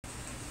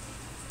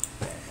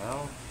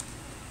hell?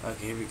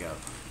 Okay, here we go.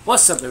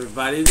 What's up,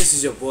 everybody? This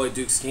is your boy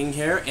Dukes King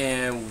here,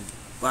 and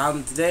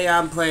today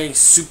I'm playing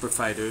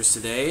SuperFighters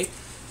today.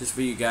 Just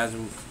for you guys,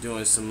 I'm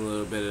doing some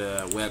little bit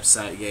of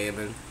website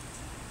gaming.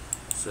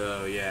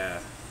 So yeah,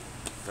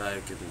 thought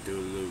I could do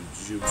a little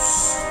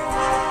juice.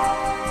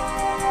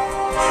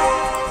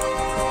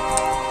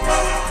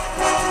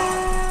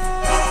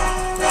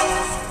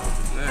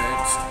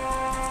 Next,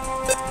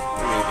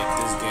 let me get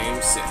this game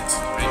set.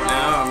 Right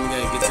now, I'm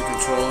gonna get the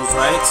controls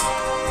right.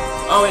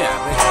 Oh yeah,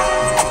 alright.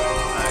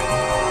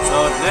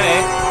 So today,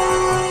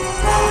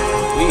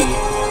 we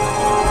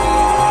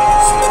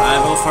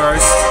survival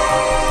first.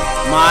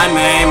 My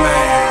main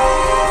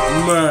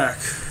man, Mac.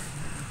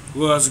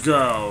 Let's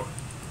go.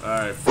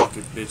 Alright, fuck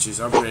it, bitches.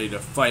 I'm ready to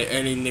fight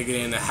any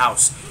nigga in the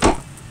house.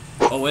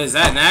 Oh, what is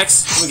that,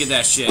 Nax? Let me get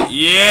that shit.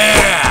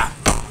 Yeah!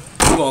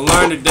 You gonna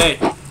learn today.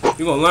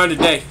 You gonna learn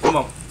today. Come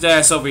on, get that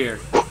ass over here.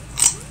 Oh,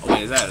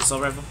 wait, is that an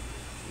assault rifle?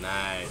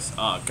 Nice.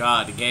 Oh,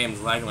 God, the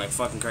game's lagging like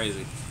fucking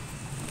crazy.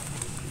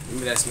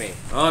 Maybe that's me.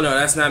 Oh, no,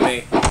 that's not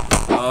me.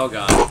 Oh,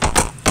 God.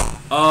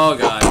 Oh,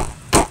 God.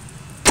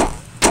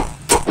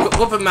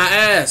 Whooping my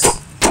ass.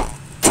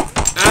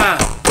 Ah!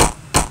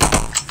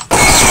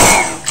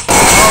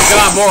 Oh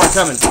God, more are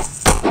coming.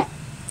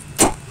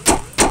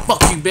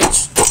 Fuck you,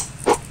 bitch.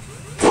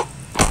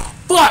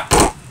 Fuck!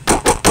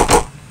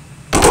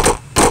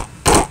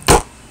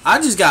 I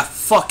just got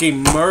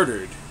fucking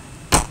murdered.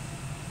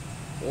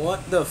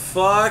 What the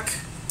fuck?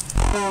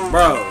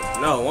 Bro,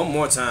 no, one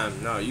more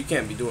time. No, you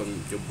can't be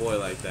doing your boy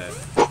like that.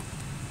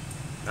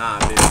 Nah,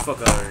 bitch,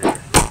 fuck out of here.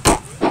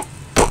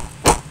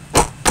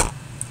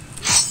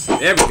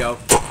 There we go.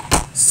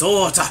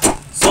 Sorta!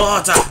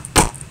 Sorta!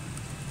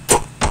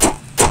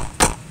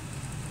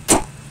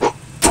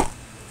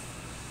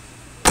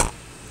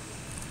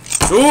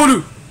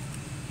 Soru!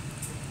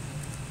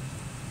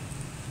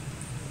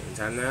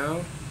 Anytime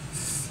now.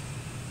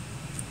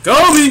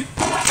 Kobe!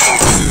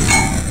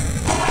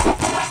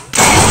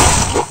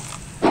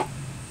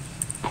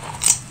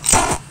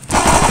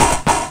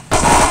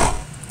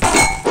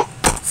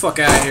 Fuck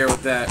out of here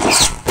with that.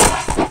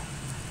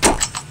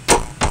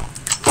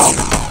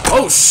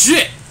 Oh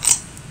shit!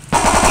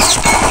 Get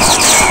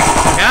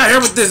out of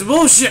here with this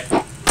bullshit!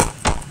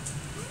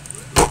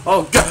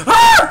 Oh God!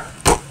 Ah!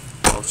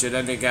 Oh shit,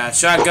 that nigga got a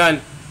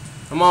shotgun.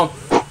 Come on.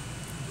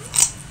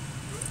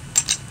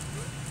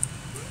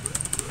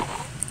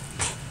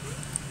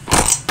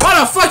 Why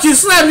the fuck you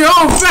slam your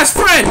own best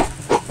friend?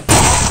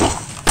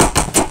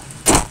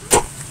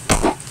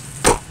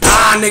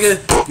 Ah, nigga,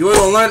 you ain't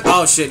gonna learn.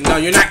 Oh shit, no,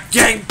 you're not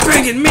gang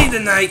banging me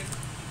tonight.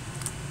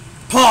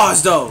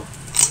 Pause though.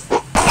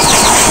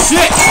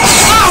 Shit!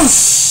 Oh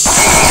shit!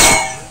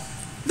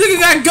 Nigga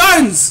got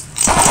guns!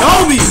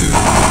 Kobe!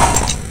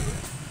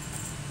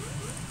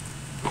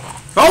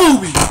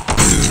 Kobe!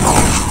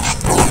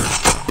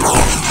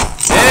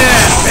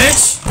 Yeah,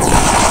 bitch!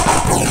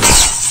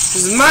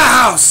 This is my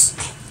house!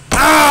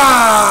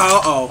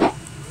 Ah! Uh-oh.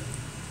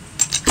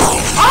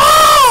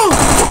 Oh!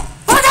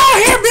 Fuck out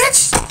of here, bitch!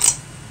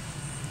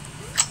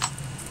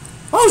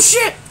 Oh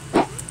shit!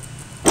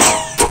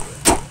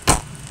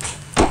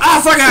 Ah,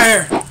 fuck out of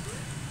here!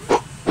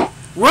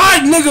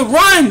 Run, nigga,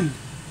 run!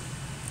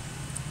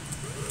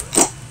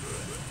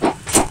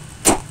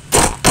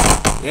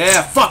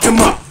 Yeah, fuck him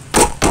up.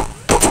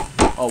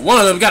 Oh, one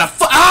of them got a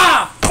fuck!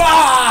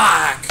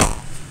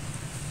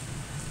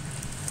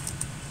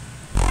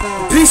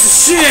 Piece of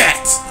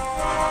shit!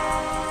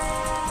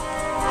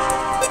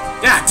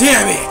 God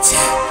damn it!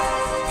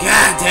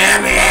 God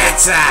damn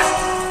it!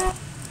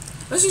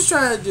 Let's just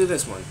try to do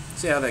this one.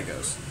 See how that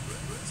goes.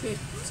 See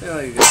how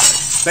that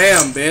goes.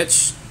 Bam,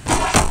 bitch!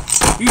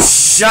 You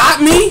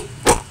shot me?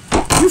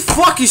 You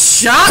fucking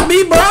shot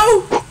me,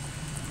 bro?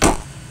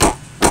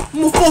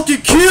 I'm gonna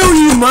fucking kill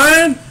you,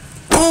 man!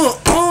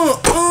 Fuck.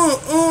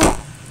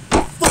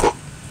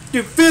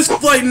 Get fist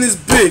fighting this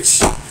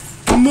bitch!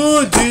 Come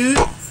on, dude!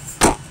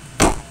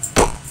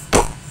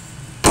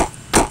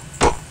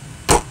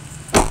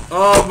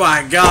 Oh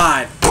my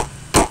God!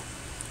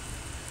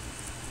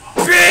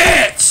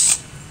 Bitch!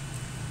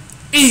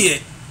 Eat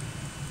it!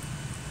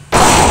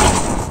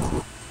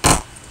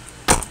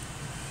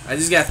 I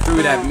just got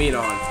threw that meat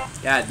on.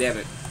 God damn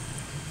it.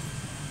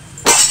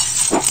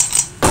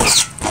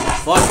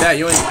 Fuck that,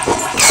 you ain't.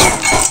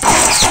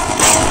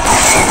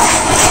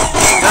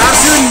 Stop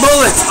shooting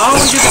bullets! I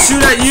only get to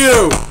shoot at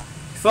you!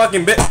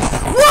 Fucking bitch.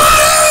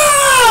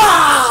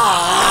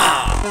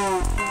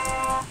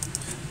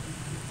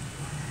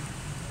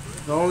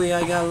 If only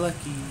I got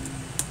lucky.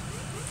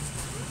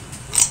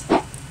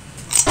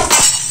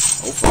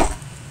 Oh fuck.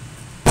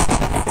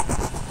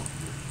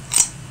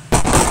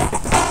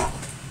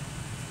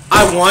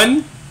 I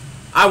won?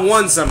 I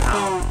won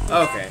somehow.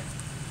 Okay.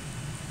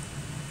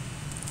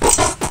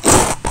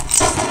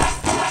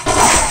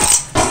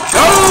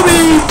 Kobe!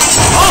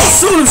 Oh,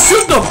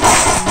 shoot them!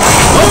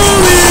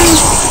 Kobe!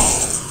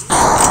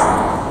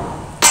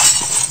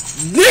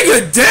 Nigga,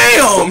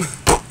 damn!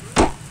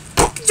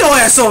 Get your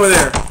ass over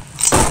there!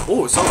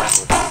 Oh, it's so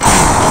rifle.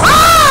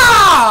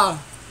 Ah!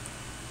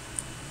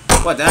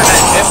 What, did I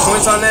have hit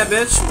points on that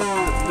bitch?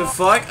 The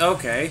fuck?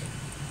 Okay.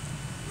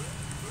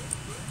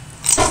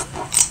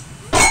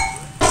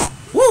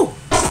 Woo!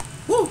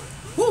 Woo!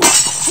 Woo! Woo!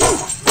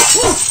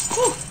 Woo!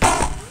 Woo!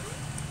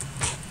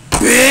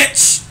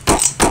 Bitch!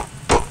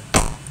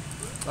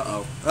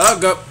 Uh-oh. Oh,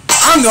 go.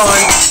 I'm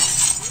going!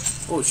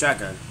 Oh,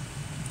 shotgun.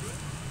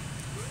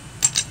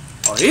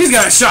 Oh, he's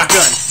got a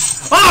shotgun!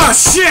 Oh,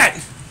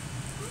 shit!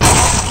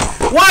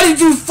 Why did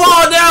you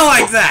fall down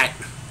like that?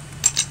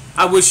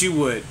 I wish you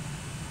would.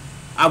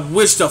 I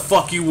wish the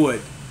fuck you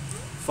would.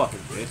 Fucking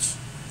bitch.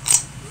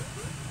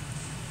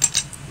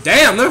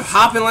 Damn, they're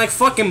hopping like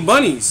fucking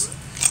bunnies.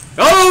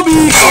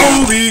 Kobe,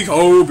 Kobe,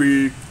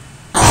 Kobe.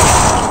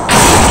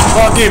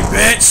 Fucking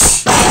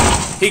bitch.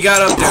 He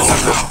got up there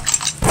somehow.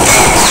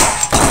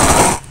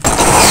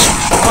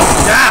 Fuck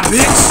that,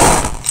 bitch.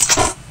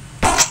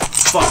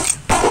 Fuck.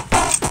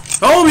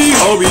 Kobe,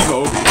 Kobe,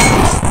 Kobe.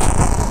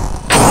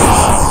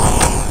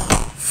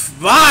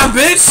 Bye,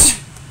 bitch.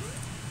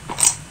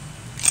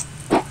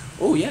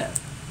 Oh, yeah.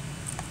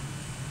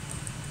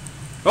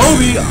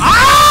 Kobe.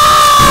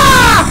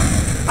 Ah!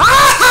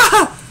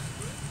 Ah!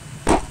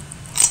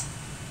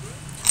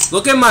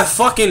 Look at my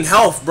fucking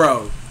health,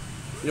 bro.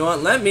 You know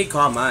what? Let me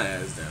calm my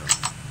ass down.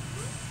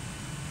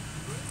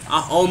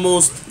 I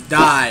almost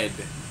died.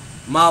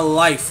 My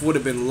life would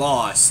have been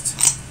lost.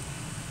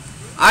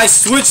 I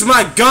switched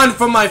my gun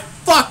for my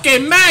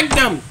fucking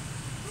Magnum.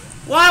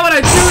 Why would I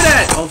do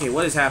that? Okay,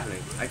 what is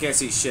happening? I can't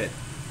see shit.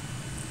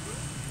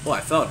 Oh, I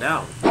fell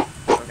down.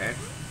 Okay.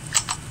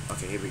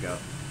 Okay, here we go.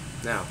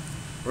 Now,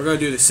 we're gonna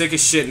do the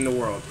sickest shit in the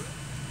world.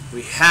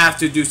 We have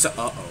to do so.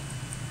 Uh-oh.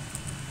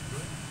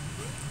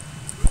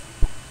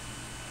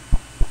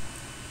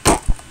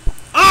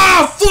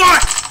 Oh,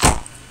 fuck!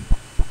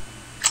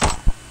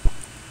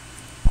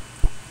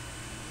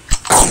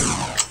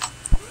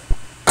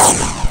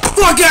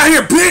 Fuck out of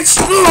here, bitch!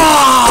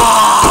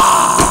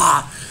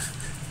 Ah!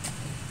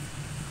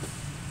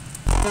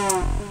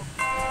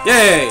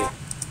 Yay!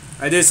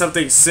 I did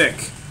something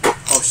sick.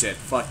 Oh shit,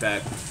 fuck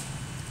that.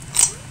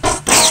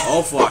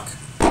 Oh fuck.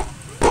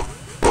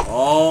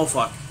 Oh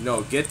fuck.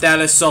 No, get that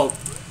assault.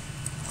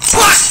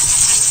 Fuck!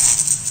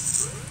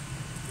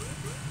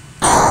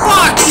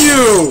 Fuck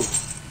you!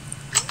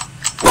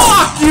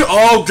 Fuck you!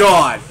 Oh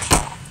god.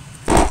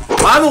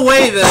 By the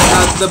way,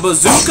 the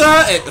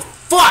bazooka and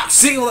fuck,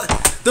 see,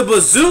 the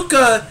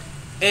bazooka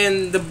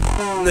and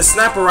the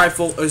sniper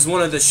rifle is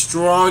one of the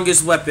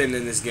strongest weapons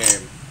in this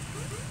game.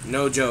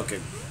 No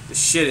joking. The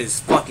shit is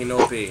fucking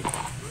OP.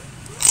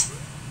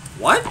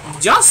 What?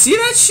 Did y'all see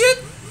that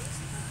shit?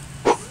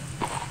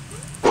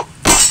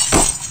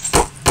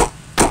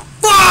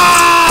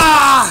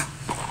 Ah!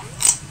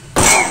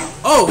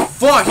 Oh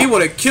fuck, he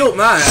would have killed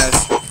my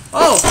ass.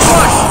 Oh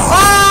fuck!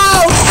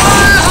 Oh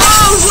fuck!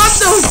 Oh, what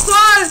the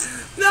fuck?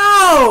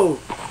 No!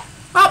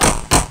 Oh.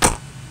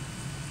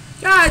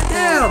 God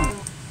damn!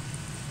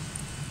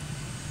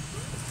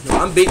 No,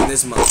 I'm beating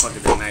this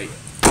motherfucker tonight.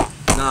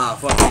 Nah,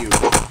 fuck you.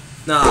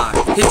 Nah,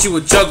 hit you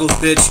with juggles,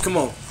 bitch. Come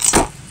on.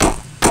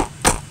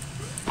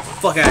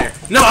 Fuck out of here.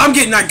 No, I'm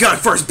getting that gun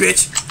first,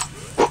 bitch.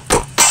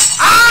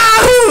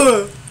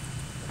 Ah!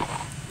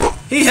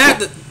 He had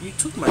the. You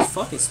took my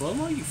fucking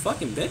slow-mo, you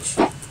fucking bitch.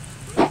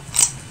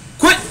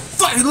 Quit!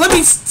 Fuck! Let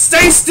me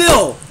stay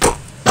still.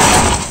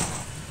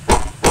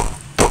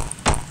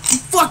 You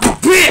fucking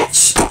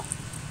bitch!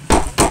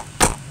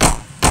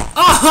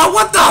 Oh,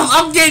 what the?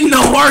 I'm getting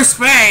the worst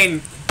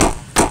pain.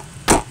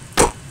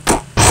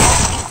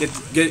 Get.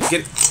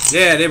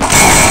 Yeah, they.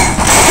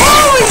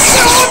 Holy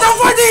shit!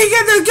 Where did he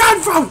get this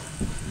gun from?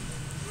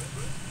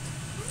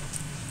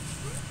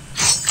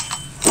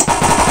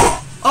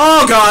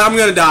 Oh god, I'm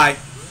gonna die.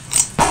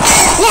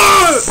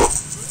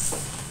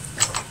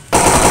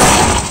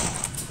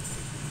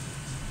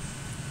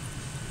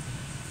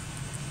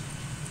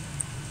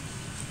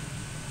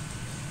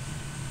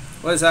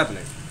 What is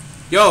happening?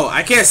 Yo,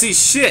 I can't see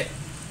shit.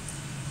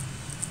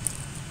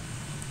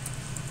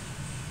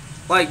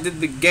 Like, did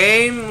the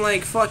game,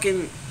 like,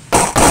 fucking...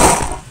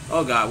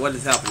 Oh god, what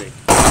is happening?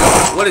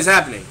 Yo, what is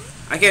happening?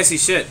 I can't see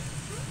shit.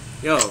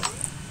 Yo,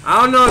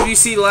 I don't know if you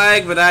see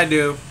lag, but I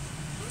do.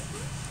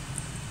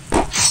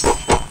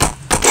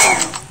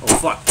 Oh,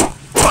 fuck.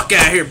 Fuck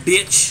out of here,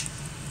 bitch.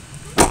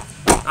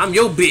 I'm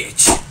your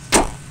bitch.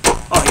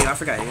 Oh, yeah, I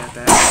forgot you got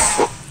that.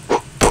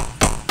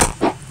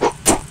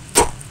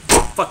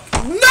 Fuck.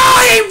 No,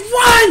 he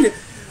won!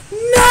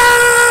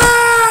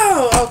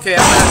 No! Okay, I'm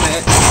gonna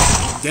have to...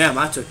 Damn,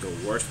 I took the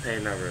worst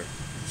pain ever.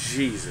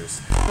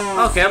 Jesus.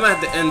 Okay, I'm gonna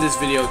have to end this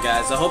video,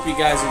 guys. I hope you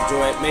guys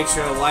enjoy it. Make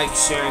sure to like,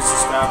 share, and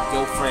subscribe.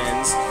 Go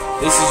friends.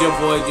 This is your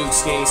boy Duke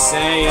King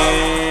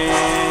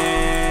saying...